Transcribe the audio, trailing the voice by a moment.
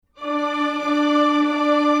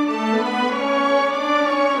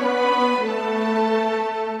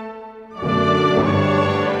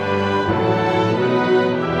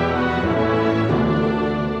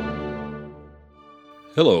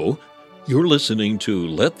listening to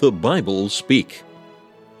Let the Bible Speak.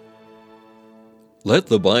 Let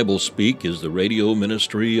the Bible Speak is the radio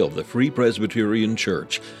ministry of the Free Presbyterian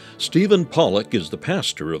Church. Stephen Pollock is the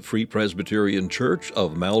pastor of Free Presbyterian Church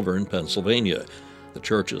of Malvern, Pennsylvania. The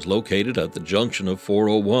church is located at the junction of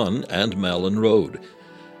 401 and Malin Road.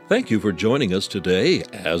 Thank you for joining us today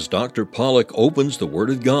as Dr. Pollock opens the Word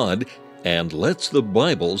of God and lets the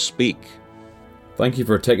Bible speak. Thank you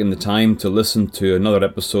for taking the time to listen to another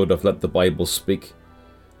episode of Let the Bible Speak.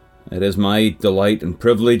 It is my delight and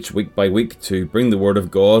privilege week by week to bring the Word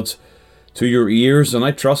of God to your ears, and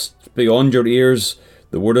I trust beyond your ears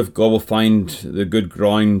the Word of God will find the good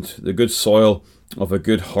ground, the good soil of a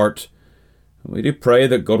good heart. We do pray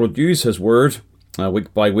that God would use His Word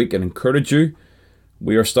week by week and encourage you.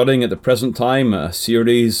 We are studying at the present time a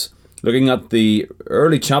series looking at the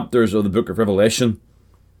early chapters of the book of Revelation.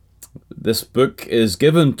 This book is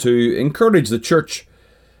given to encourage the church,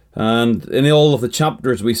 and in all of the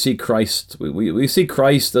chapters we see Christ. We see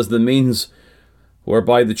Christ as the means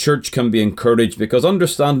whereby the church can be encouraged, because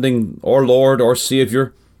understanding our Lord, our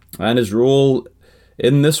Saviour, and His role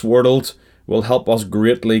in this world will help us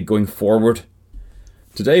greatly going forward.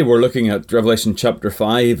 Today we're looking at Revelation chapter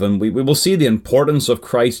 5, and we will see the importance of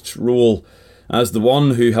Christ's role as the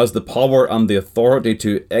one who has the power and the authority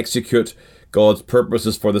to execute God's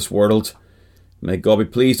purposes for this world. May God be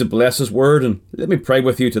pleased to bless His Word, and let me pray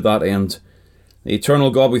with you to that end.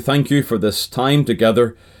 Eternal God, we thank you for this time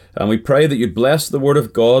together, and we pray that you'd bless the Word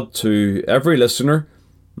of God to every listener.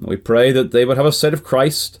 We pray that they would have a sight of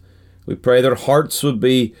Christ. We pray their hearts would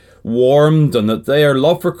be warmed and that their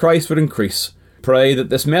love for Christ would increase. Pray that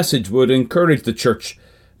this message would encourage the church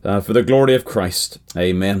for the glory of Christ.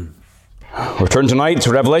 Amen. We'll turn tonight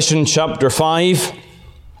to Revelation chapter 5.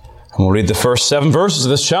 And we'll read the first 7 verses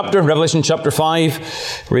of this chapter, Revelation chapter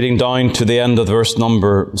 5, reading down to the end of verse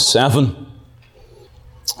number 7.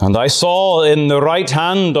 And I saw in the right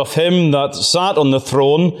hand of him that sat on the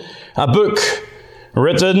throne a book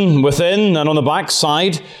written within and on the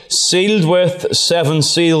backside, sealed with 7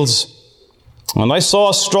 seals. And I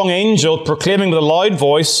saw a strong angel proclaiming with a loud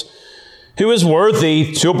voice, Who is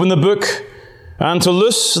worthy to open the book and to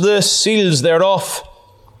loose the seals thereof?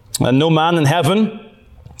 And no man in heaven,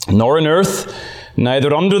 nor in earth,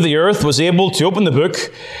 neither under the earth, was able to open the book,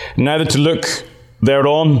 neither to look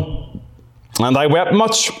thereon. And I wept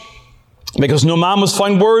much, because no man was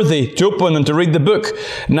found worthy to open and to read the book,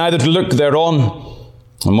 neither to look thereon.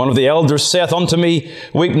 And one of the elders saith unto me,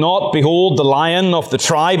 Weep not, behold, the Lion of the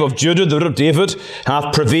tribe of Judah, the root of David,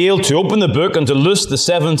 hath prevailed to open the book and to loose the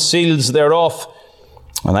 7 seals thereof.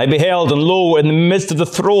 And I beheld, and lo, in the midst of the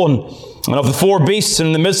throne, and of the 4 beasts, and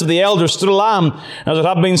in the midst of the elders, stood a lamb, as it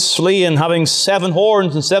had been slain, having 7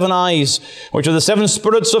 horns and 7 eyes, which are the 7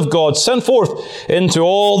 spirits of God, sent forth into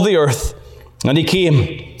all the earth. And he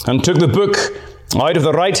came, and took the book out of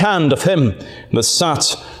the right hand of him that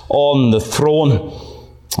sat on the throne.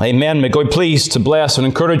 Amen. May God please to bless and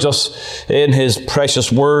encourage us in His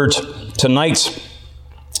precious word tonight.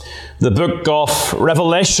 The book of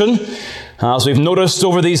Revelation, as we've noticed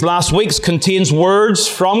over these last weeks, contains words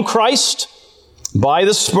from Christ by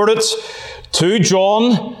the Spirit to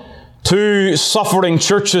John to suffering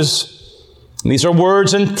churches. These are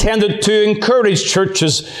words intended to encourage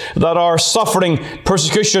churches that are suffering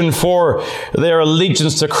persecution for their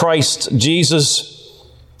allegiance to Christ Jesus.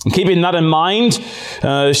 And keeping that in mind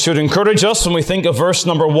should encourage us when we think of verse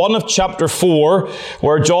number 1 of chapter 4,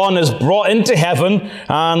 where John is brought into heaven,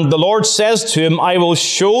 and the Lord says to him, I will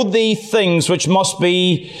show thee things which must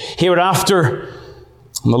be hereafter.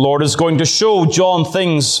 And the Lord is going to show John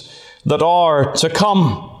things that are to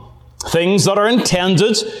come, things that are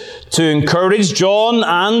intended to encourage John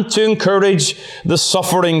and to encourage the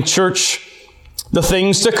suffering church. The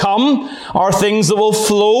things to come are things that will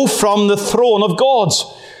flow from the throne of God.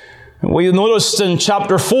 We noticed in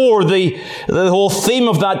chapter 4, the whole theme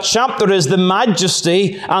of that chapter is the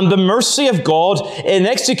majesty and the mercy of God in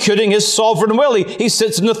executing His sovereign will. He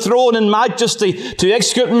sits on the throne in majesty to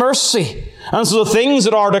execute mercy. And so the things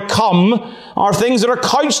that are to come are things that are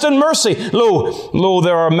couched in mercy. Lo,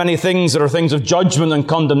 there are many things that are things of judgment and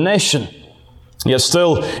condemnation. Yet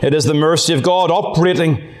still, it is the mercy of God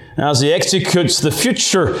operating as He executes the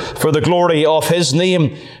future for the glory of His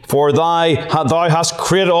name. For thou hast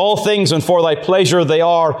created all things, and for thy pleasure they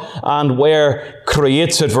are and were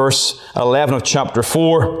created. Verse 11 of chapter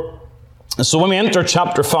 4. And so when we enter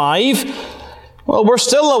chapter 5, well, we're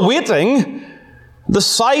still awaiting the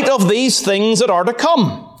sight of these things that are to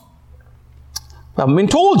come. We haven't been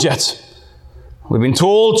told yet. We've been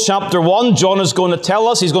told, chapter 1, John is going to tell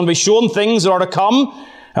us he's going to be shown things that are to come.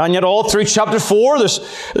 And yet all through chapter 4,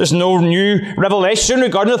 there's no new revelation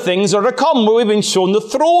regarding the things that are to come, where we've been shown the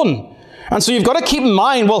throne. And so you've got to keep in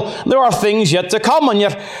mind, well, there are things yet to come, and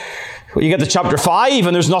yet you get to chapter 5,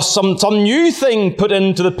 and there's not some new thing put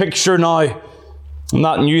into the picture now. And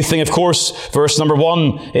that new thing, of course, verse number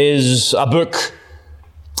 1, is a book.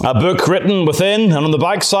 A book written within, and on the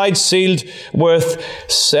backside sealed with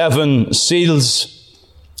 7 seals.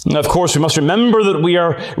 And of course, we must remember that we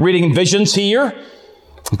are reading visions here.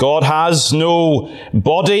 God has no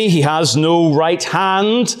body. He has no right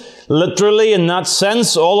hand. Literally, in that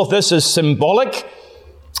sense, all of this is symbolic.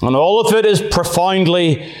 And all of it is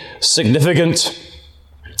profoundly significant.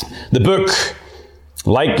 The book,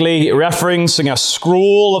 likely referencing a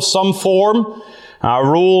scroll of some form, a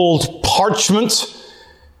rolled parchment.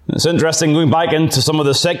 It's interesting, going back into some of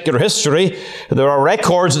the secular history, there are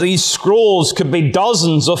records that these scrolls could be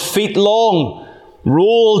dozens of feet long,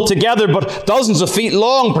 rolled together, but dozens of feet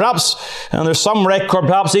long, perhaps, and there's some record,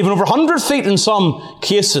 perhaps even over 100 feet in some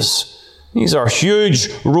cases. These are huge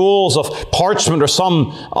rolls of parchment or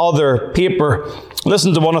some other paper.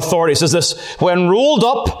 Listen to one authority. It says this: when rolled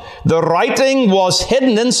up, the writing was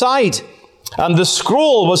hidden inside, and the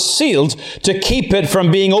scroll was sealed to keep it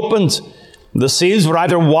from being opened. The seals were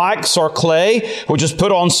either wax or clay, which is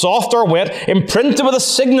put on soft or wet, imprinted with a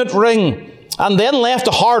signet ring, and then left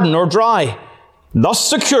to harden or dry. Thus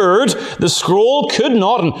secured, the scroll could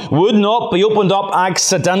not and would not be opened up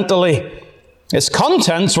accidentally. Its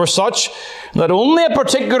contents were such that only a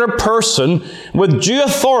particular person with due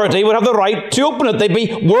authority would have the right to open it. They'd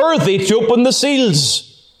be worthy to open the seals.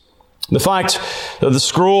 The fact that the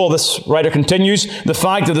scroll, this writer continues, the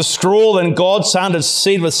fact that the scroll in God's hand is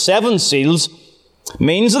sealed with 7 seals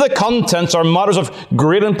means that the contents are matters of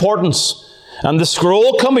great importance, and the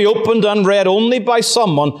scroll can be opened and read only by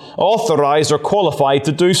someone authorized or qualified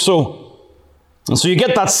to do so. And so you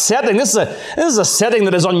get that setting. This is a setting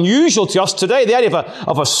that is unusual to us today. The idea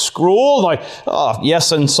of a scroll. Now,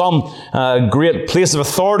 yes, in some great place of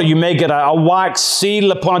authority, you may get a wax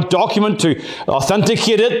seal upon a document to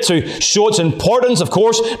authenticate it, to show its importance, of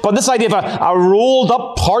course. But this idea of a rolled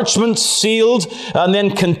up parchment sealed and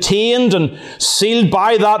then contained and sealed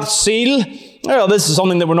by that seal, well, this is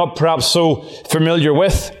something that we're not perhaps so familiar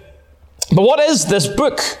with. But what is this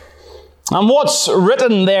book? And what's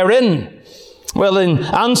written therein? Well, in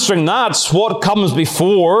answering that, what comes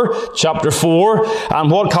before chapter 4 and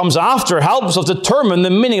what comes after helps us determine the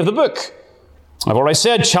meaning of the book. I've already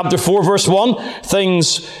said, chapter 4, verse 1,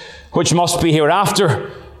 things which must be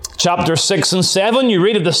hereafter. Chapter 6 and 7, you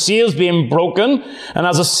read of the seals being broken, and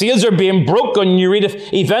as the seals are being broken, you read of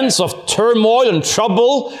events of turmoil and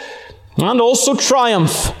trouble, and also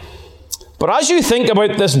triumph. But as you think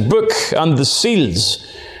about this book and the seals,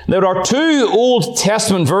 there are 2 Old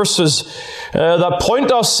Testament verses that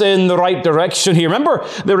point us in the right direction here. Remember,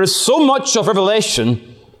 there is so much of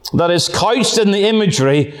Revelation that is couched in the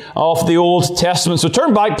imagery of the Old Testament. So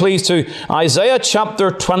turn back, please, to Isaiah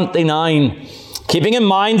chapter 29. Keeping in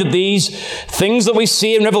mind that these things that we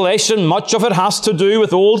see in Revelation, much of it has to do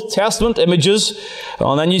with Old Testament images.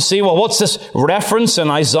 And then you see, well, what's this reference in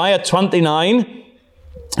Isaiah 29?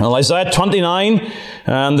 Well, Isaiah 29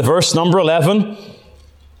 and the verse number 11.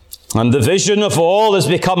 And the vision of all is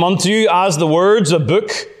become unto you as the words of a book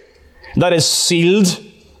that is sealed,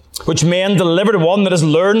 which men deliver to one that has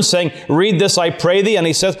learned, saying, read this, I pray thee. And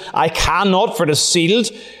he says, I cannot, for it is sealed.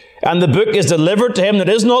 And the book is delivered to him that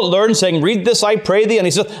is not learned, saying, read this, I pray thee. And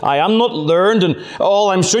he says, I am not learned. And all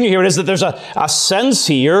I'm showing you here is that there's a sense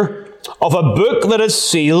here of a book that is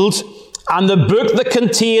sealed, and the book that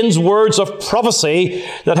contains words of prophecy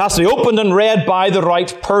that has to be opened and read by the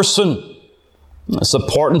right person. It's an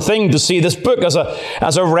important thing to see this book as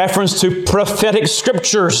a reference to prophetic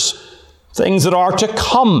scriptures, things that are to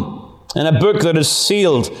come in a book that is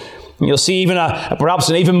sealed. And you'll see even perhaps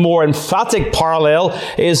an even more emphatic parallel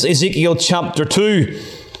is Ezekiel chapter 2.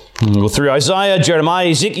 You go through Isaiah, Jeremiah,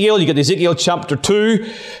 Ezekiel, you get Ezekiel chapter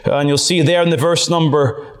 2, and you'll see there in the verse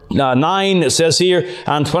number 9, it says here,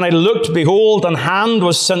 and when I looked, behold, an hand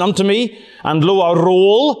was sent unto me, and lo, a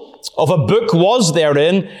roll of a book was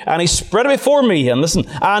therein, and he spread it before me. And listen,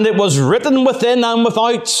 and it was written within and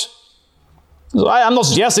without. So I'm not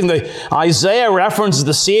suggesting the Isaiah reference is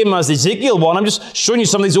the same as the Ezekiel one. I'm just showing you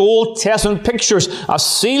some of these Old Testament pictures. A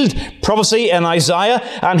sealed prophecy in Isaiah,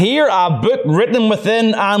 and here a book written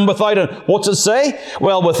within and without. And what's it say?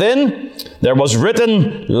 Well, within there was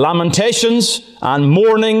written lamentations and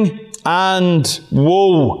mourning and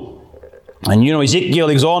woe. And you know, Ezekiel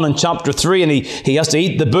goes on in chapter 3, and he has to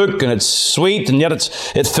eat the book, and it's sweet, and yet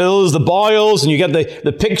it fills the bowels, and you get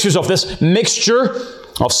the pictures of this mixture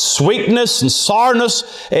of sweetness and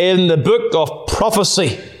sourness in the book of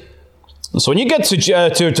prophecy. And so when you get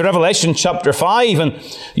to Revelation chapter 5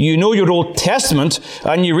 and you know your Old Testament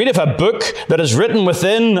and you read of a book that is written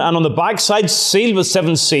within and on the backside sealed with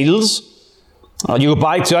 7 seals, you go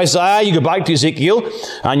back to Isaiah, you go back to Ezekiel,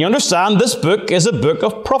 and you understand this book is a book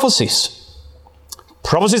of prophecies.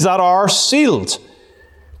 Prophecies that are sealed.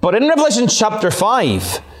 But in Revelation chapter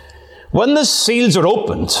 5, when the seals are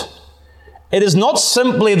opened, it is not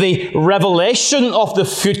simply the revelation of the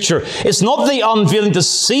future. It's not the unveiling to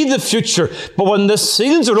see the future. But when the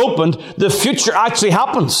seals are opened, the future actually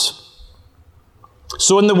happens.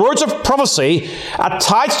 So in the words of prophecy,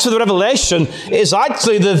 attached to the revelation is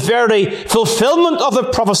actually the very fulfillment of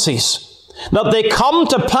the prophecies, that they come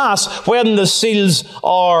to pass when the seals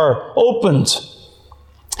are opened.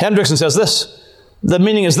 Hendrickson says this. The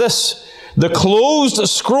meaning is this. The closed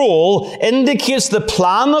scroll indicates the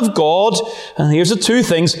plan of God, and here's the 2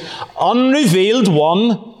 things, unrevealed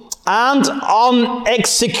one and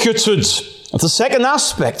unexecuted. That's the second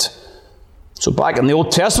aspect. So back in the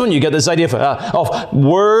Old Testament, you get this idea of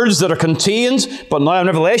words that are contained, but now in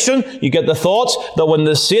Revelation, you get the thought that when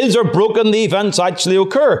the seals are broken, the events actually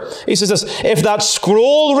occur. He says this, if that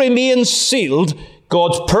scroll remains sealed,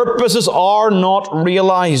 God's purposes are not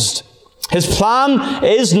realized. His plan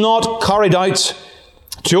is not carried out.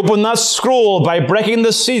 To open that scroll by breaking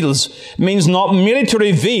the seals means not merely to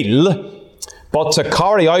reveal, but to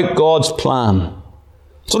carry out God's plan.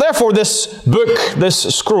 So therefore, this book, this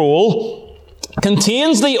scroll,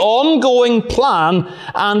 contains the ongoing plan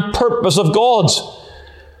and purpose of God.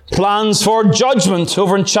 Plans for judgment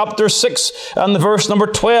over in chapter 6 and the verse number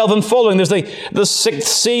 12 and following. There's the 6th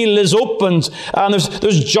seal is opened and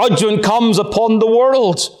there's judgment comes upon the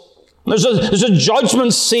world. There's a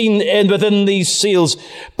judgment scene within these seals.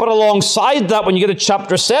 But alongside that, when you get to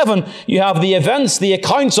chapter 7, you have the events, the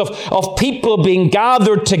accounts of people being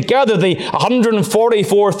gathered together, the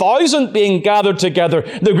 144,000 being gathered together,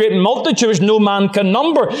 the great multitude which no man can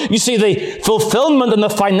number. You see the fulfillment and the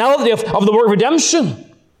finality of the word redemption.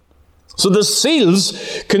 So the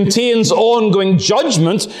seals contains ongoing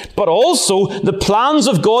judgment, but also the plans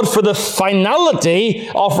of God for the finality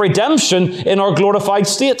of redemption in our glorified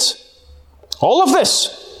state. All of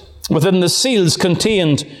this within the seals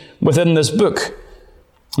contained within this book.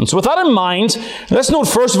 And so with that in mind, let's note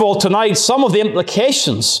first of all tonight some of the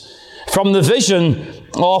implications from the vision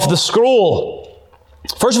of the scroll.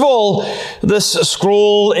 First of all, this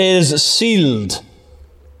scroll is sealed.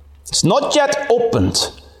 It's not yet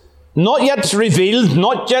opened, not yet revealed,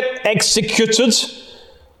 not yet executed.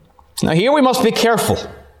 Now here we must be careful.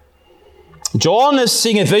 John is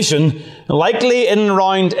seeing a vision likely in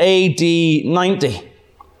around AD 90.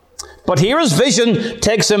 But here his vision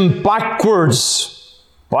takes him backwards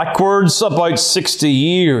about 60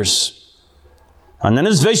 years. And in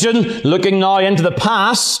his vision, looking now into the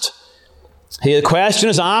past, the question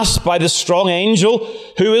is asked by the strong angel,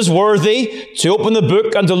 who is worthy to open the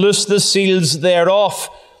book and to loose the seals thereof.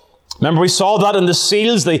 Remember, we saw that in the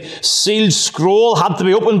seals. The sealed scroll had to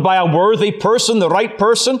be opened by a worthy person, the right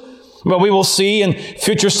person. Well, we will see in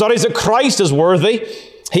future studies that Christ is worthy.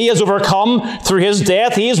 He has overcome through his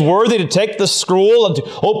death. He is worthy to take the scroll and to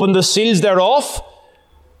open the seals thereof.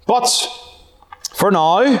 But for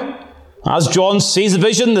now, as John sees the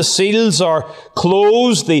vision, the seals are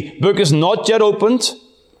closed. The book is not yet opened.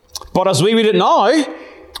 But as we read it now,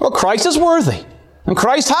 well, Christ is worthy. And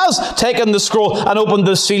Christ has taken the scroll and opened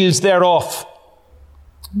the seals thereof.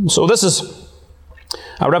 So this is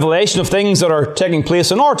a revelation of things that are taking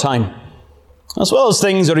place in our time, as well as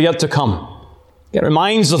things that are yet to come. It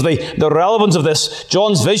reminds us of the relevance of this.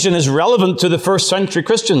 John's vision is relevant to the first century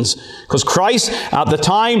Christians, because Christ at the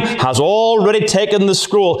time has already taken the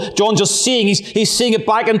scroll. John's just seeing, he's seeing it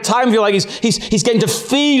back in time, if you like. He's getting to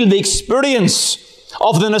feel the experience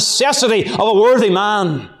of the necessity of a worthy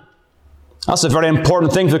man. That's a very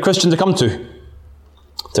important thing for the Christian to come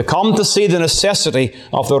to see the necessity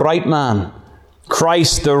of the right man.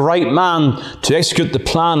 Christ, the right man, to execute the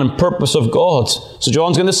plan and purpose of God. So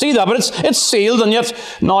John's going to see that, but it's sealed, and yet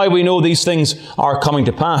now we know these things are coming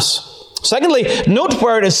to pass. Secondly, note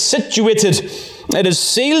where it is situated. It is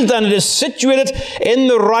sealed and it is situated in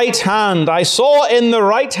the right hand. I saw in the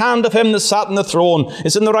right hand of him that sat on the throne.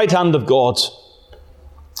 It's in the right hand of God.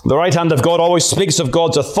 The right hand of God always speaks of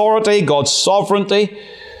God's authority, God's sovereignty,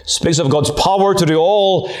 speaks of God's power to do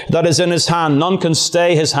all that is in his hand. None can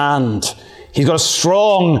stay his hand. He's got a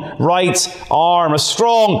strong right arm, a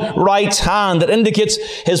strong right hand that indicates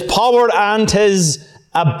his power and his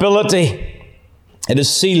ability. It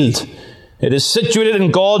is sealed It is situated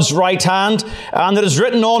in God's right hand, and it is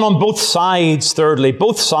written on both sides, thirdly,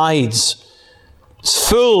 both sides. It's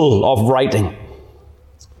full of writing.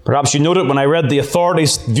 Perhaps you noted when I read the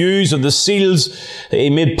authorities' views of the seals, he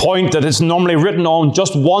made point that it's normally written on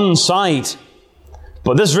just one side.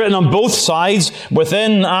 But this is written on both sides,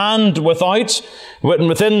 within and without, written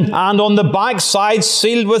within and on the back side,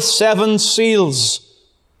 sealed with 7 seals.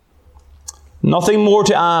 Nothing more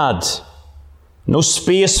to add. No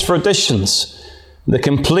space for additions. The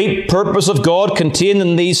complete purpose of God contained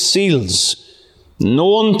in these seals.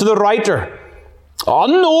 Known to the writer.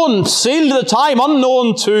 Unknown, sealed at the time,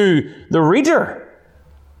 unknown to the reader.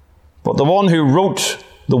 But the one who wrote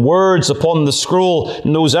the words upon the scroll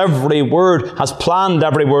knows every word, has planned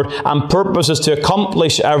every word, and purposes to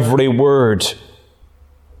accomplish every word.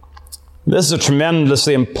 This is a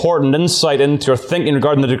tremendously important insight into your thinking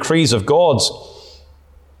regarding the decrees of God.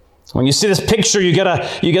 When you see this picture, you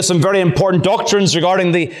get some very important doctrines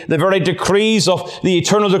regarding the very decrees of the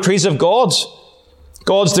eternal decrees of God.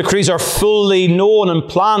 God's decrees are fully known and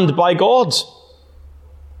planned by God.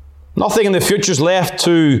 Nothing in the future is left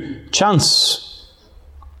to chance.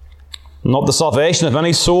 Not the salvation of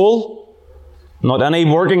any soul, not any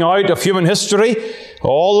working out of human history.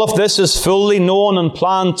 All of this is fully known and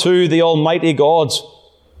planned to the Almighty God.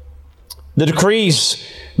 The decrees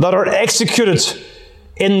that are executed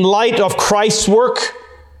in light of Christ's work.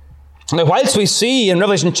 Now, whilst we see in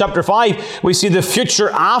Revelation chapter 5, we see the future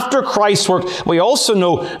after Christ's work, we also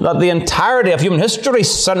know that the entirety of human history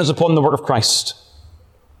centers upon the work of Christ.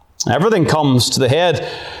 Everything comes to the head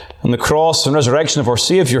and the cross and resurrection of our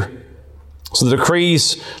Saviour. So the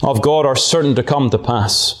decrees of God are certain to come to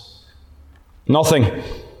pass. Nothing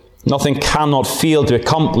cannot fail to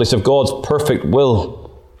accomplish of God's perfect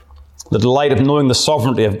will. The delight of knowing the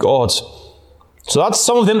sovereignty of God. So that's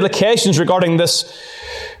some of the implications regarding this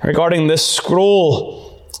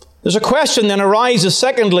scroll. There's a question then arises,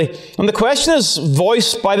 secondly, and the question is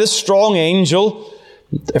voiced by this strong angel.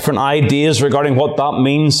 Different ideas regarding what that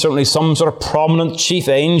means. Certainly some sort of prominent chief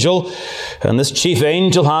angel. And this chief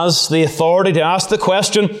angel has the authority to ask the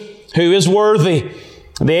question, who is worthy?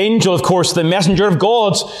 The angel, of course, the messenger of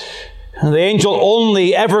God. And the angel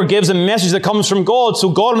only ever gives a message that comes from God. So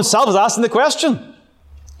God himself is asking the question.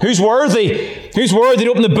 Who's worthy? Who's worthy to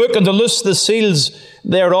open the book and to loose the seals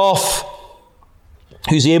thereof?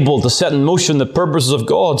 Who's able to set in motion the purposes of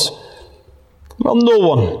God? Well, no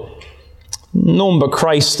one. No one but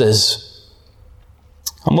Christ is.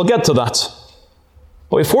 And we'll get to that.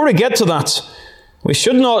 But before we get to that, we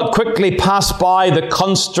should not quickly pass by the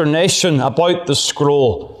consternation about the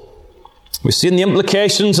scroll. We've seen the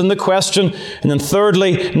implications and the question. And then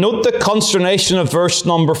thirdly, note the consternation of verse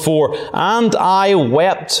number 4. And I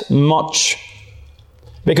wept much,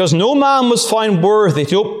 because no man was found worthy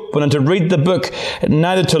to open and to read the book, and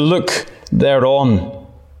neither to look thereon.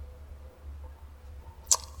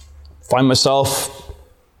 Find myself,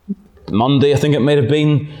 Monday I think it might have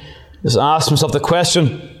been, just asked myself the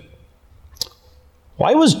question,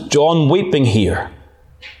 why was John weeping here?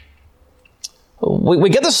 We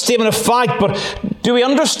get the statement of fact, but do we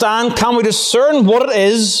understand, can we discern what it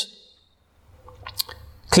is?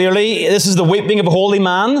 Clearly, this is the weeping of a holy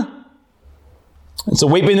man. It's a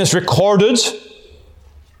weeping that's recorded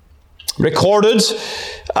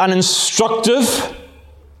and instructive.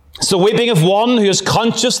 It's the weeping of one who is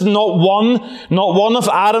conscious that not one of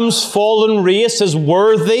Adam's fallen race is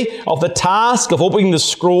worthy of the task of opening the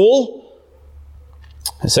scroll.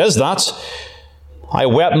 It says that. I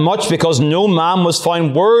wept much because no man was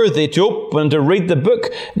found worthy to open and to read the book,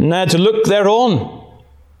 neither to look thereon.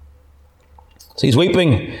 So he's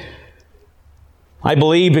weeping, I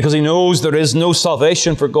believe, because he knows there is no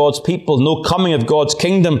salvation for God's people, no coming of God's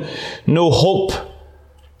kingdom, no hope,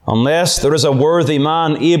 unless there is a worthy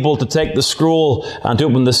man able to take the scroll and to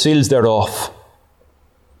open the seals thereof.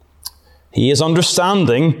 He is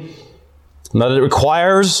understanding that it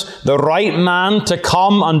requires the right man to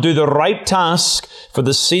come and do the right task for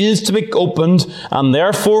the seals to be opened, and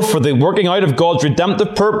therefore for the working out of God's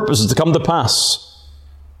redemptive purposes to come to pass.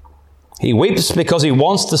 He weeps because he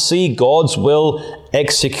wants to see God's will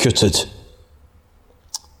executed.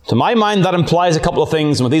 To my mind, that implies a couple of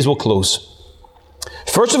things, and with these we'll close.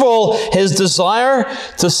 First of all, his desire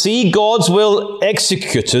to see God's will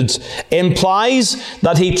executed implies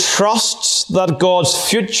that he trusts that God's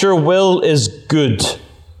future will is good.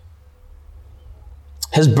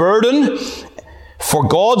 His burden for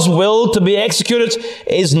God's will to be executed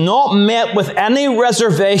is not met with any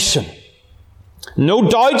reservation. No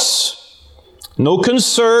doubts, no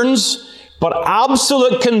concerns, but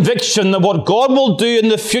absolute conviction that what God will do in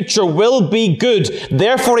the future will be good.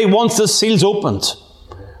 Therefore, he wants the seals opened.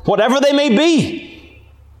 Whatever they may be,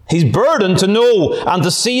 he's burdened to know and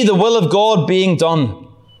to see the will of God being done.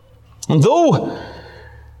 And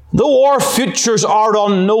though our futures are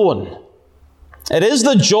unknown, it is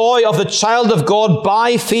the joy of the child of God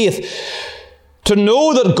by faith to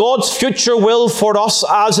know that God's future will for us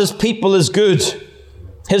as his people is good.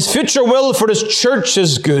 His future will for his church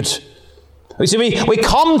is good. You see, we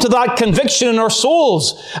come to that conviction in our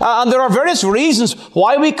souls, and there are various reasons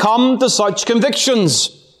why we come to such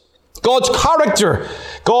convictions. God's character,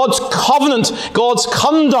 God's covenant, God's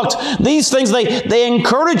conduct, these things, they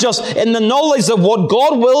encourage us in the knowledge that what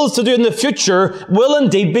God wills to do in the future will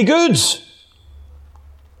indeed be good.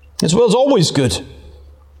 His will is always good.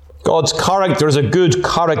 God's character is a good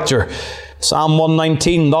character. Psalm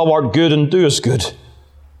 119, thou art good and doest good.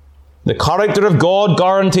 The character of God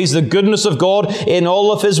guarantees the goodness of God in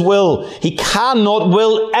all of his will. He cannot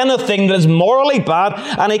will anything that is morally bad,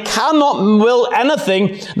 and he cannot will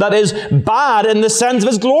anything that is bad in the sense of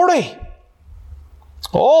his glory.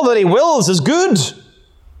 All that he wills is good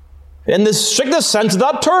in the strictest sense of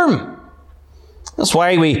that term. That's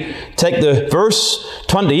why we take the verse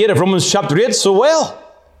 28 of Romans chapter 8 so well.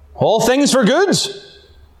 All things for good,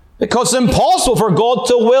 because it's impossible for God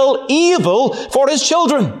to will evil for his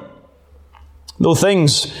children. Though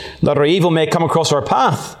things that are evil may come across our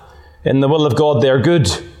path, in the will of God they are good.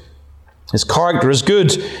 His character is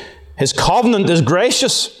good. His covenant is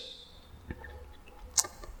gracious.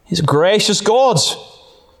 He's a gracious God.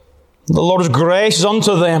 The Lord is gracious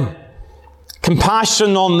unto them,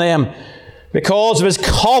 compassion on them, because of his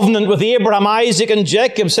covenant with Abraham, Isaac, and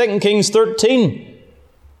Jacob, 2 Kings 13.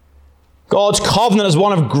 God's covenant is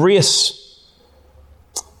one of grace.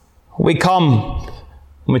 We come,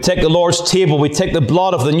 when we take the Lord's table, we take the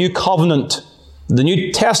blood of the new covenant, the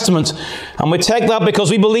New Testament, and we take that because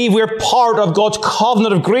we believe we're part of God's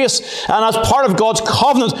covenant of grace, and as part of God's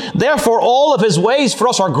covenant, therefore all of his ways for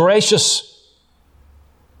us are gracious.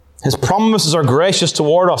 His promises are gracious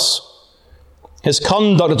toward us. His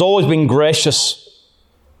conduct has always been gracious.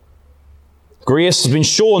 Grace has been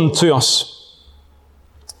shown to us.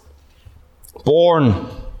 Born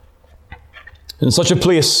in such a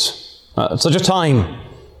place, at such a time,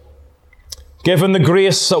 given the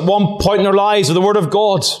grace at one point in our lives of the Word of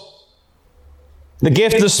God, the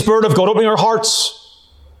gift of the Spirit of God, opening our hearts,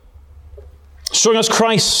 showing us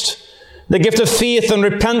Christ, the gift of faith and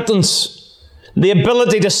repentance, the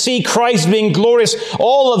ability to see Christ being glorious.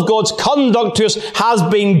 All of God's conduct to us has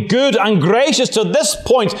been good and gracious to this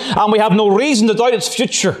point, and we have no reason to doubt its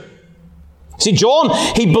future. See, John,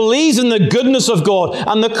 he believes in the goodness of God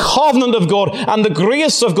and the covenant of God and the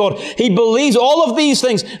grace of God. He believes all of these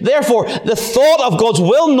things. Therefore, the thought of God's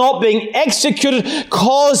will not being executed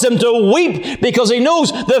causes him to weep, because he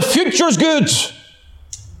knows the future is good.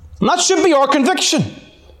 And that should be our conviction.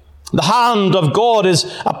 The hand of God is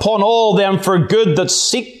upon all them for good that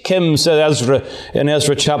seek him, said Ezra in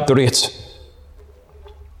Ezra chapter 8.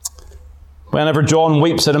 Whenever John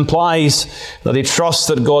weeps, it implies that he trusts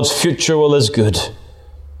that God's future will is good.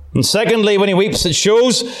 And secondly, when he weeps, it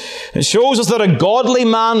shows us that a godly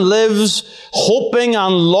man lives hoping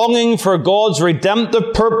and longing for God's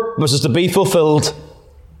redemptive purposes to be fulfilled.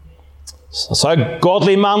 That's how a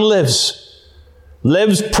godly man lives.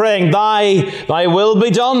 Lives praying, Thy will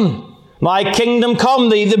be done. Thy kingdom come.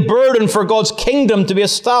 The burden for God's kingdom to be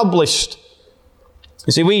established.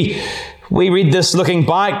 You see, we read this looking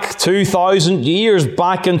back 2,000 years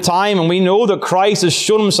back in time, and we know that Christ has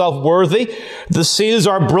shown himself worthy. The seals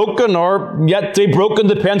are broken, or yet to be broken,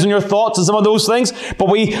 depends on your thoughts and some of those things. But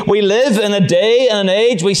we live in a day and an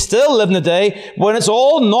age, we still live in a day when it's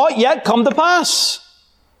all not yet come to pass.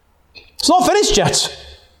 It's not finished yet.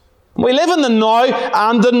 We live in the now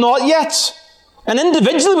and the not yet. And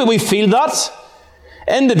individually we feel that.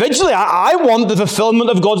 Individually, I want the fulfillment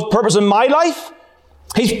of God's purpose in my life.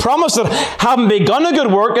 He's promised that having begun a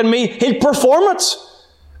good work in me, he'll perform it.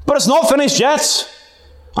 But it's not finished yet.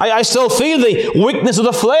 I still feel the weakness of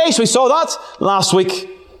the flesh. We saw that last week.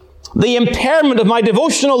 The impairment of my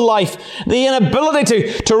devotional life. The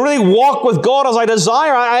inability to really walk with God as I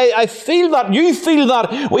desire. I feel that. You feel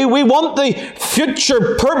that. We want the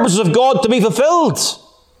future purposes of God to be fulfilled.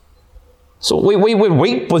 So we would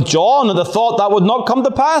weep with John at the thought that would not come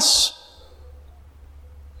to pass.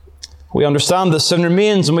 We understand that sin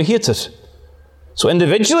remains and we hate it. So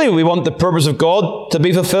individually we want the purpose of God to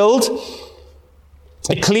be fulfilled.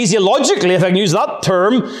 Ecclesiologically, if I can use that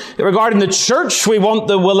term, regarding the church, we want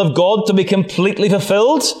the will of God to be completely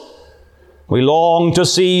fulfilled. We long to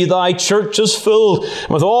see thy churches filled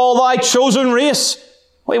with all thy chosen race.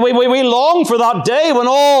 We long for that day when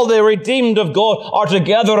all the redeemed of God are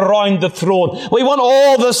together around the throne. We want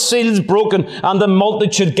all the seals broken and the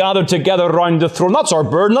multitude gathered together around the throne. That's our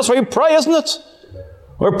burden. That's why we pray, isn't it?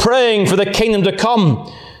 We're praying for the kingdom to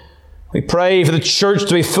come. We pray for the church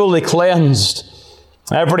to be fully cleansed,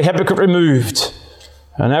 every hypocrite removed,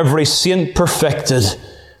 and every saint perfected.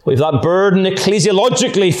 We have that burden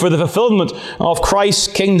ecclesiologically for the fulfillment of Christ's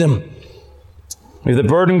kingdom. We have the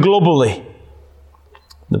burden globally.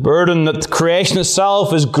 The burden that creation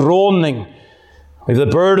itself is groaning. We have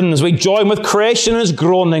the burden as we join with creation in its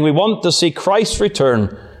groaning. We want to see Christ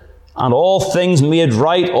return and all things made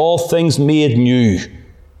right, all things made new.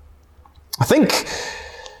 I think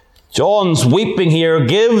John's weeping here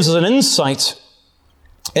gives us an insight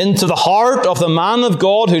into the heart of the man of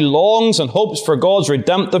God who longs and hopes for God's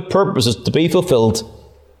redemptive purposes to be fulfilled.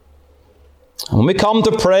 And when we come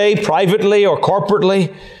to pray privately or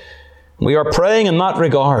corporately, we are praying in that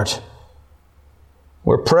regard.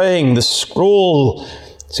 We're praying the scroll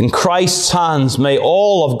is in Christ's hands. May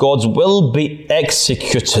all of God's will be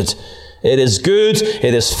executed. It is good,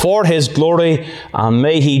 it is for His glory, and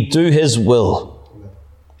may He do His will.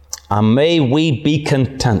 And may we be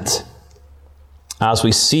content as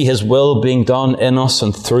we see His will being done in us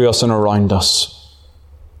and through us and around us.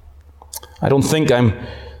 I don't think I'm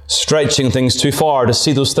stretching things too far to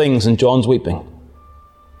see those things in John's weeping.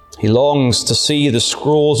 He longs to see the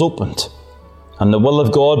scrolls opened and the will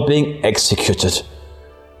of God being executed.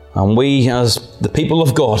 And we, as the people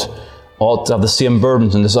of God, ought to have the same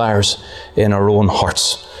burdens and desires in our own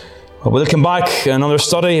hearts. But we'll come back in another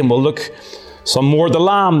study and we'll look some more at the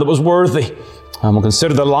Lamb that was worthy. And we'll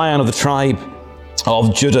consider the Lion of the tribe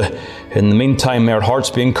of Judah. In the meantime, may our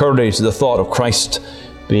hearts be encouraged to the thought of Christ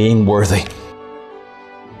being worthy.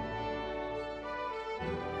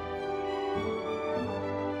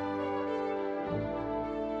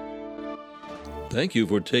 Thank you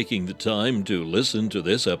for taking the time to listen to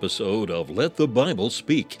this episode of Let the Bible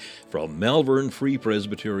Speak from Malvern Free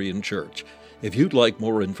Presbyterian Church. If you'd like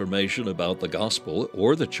more information about the gospel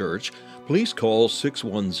or the church, please call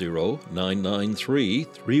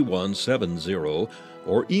 610-993-3170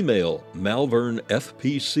 or email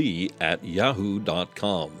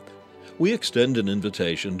malvernfpc@yahoo.com. We extend an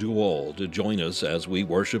invitation to all to join us as we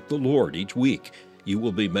worship the Lord each week. You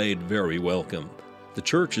will be made very welcome. The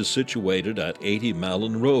church is situated at 80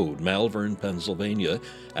 Malin Road, Malvern, Pennsylvania,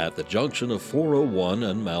 at the junction of 401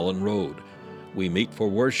 and Malin Road. We meet for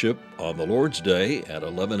worship on the Lord's Day at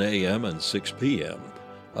 11 a.m. and 6 p.m.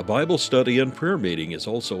 A Bible study and prayer meeting is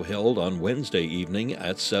also held on Wednesday evening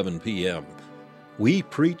at 7 p.m. We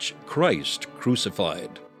preach Christ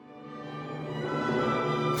crucified.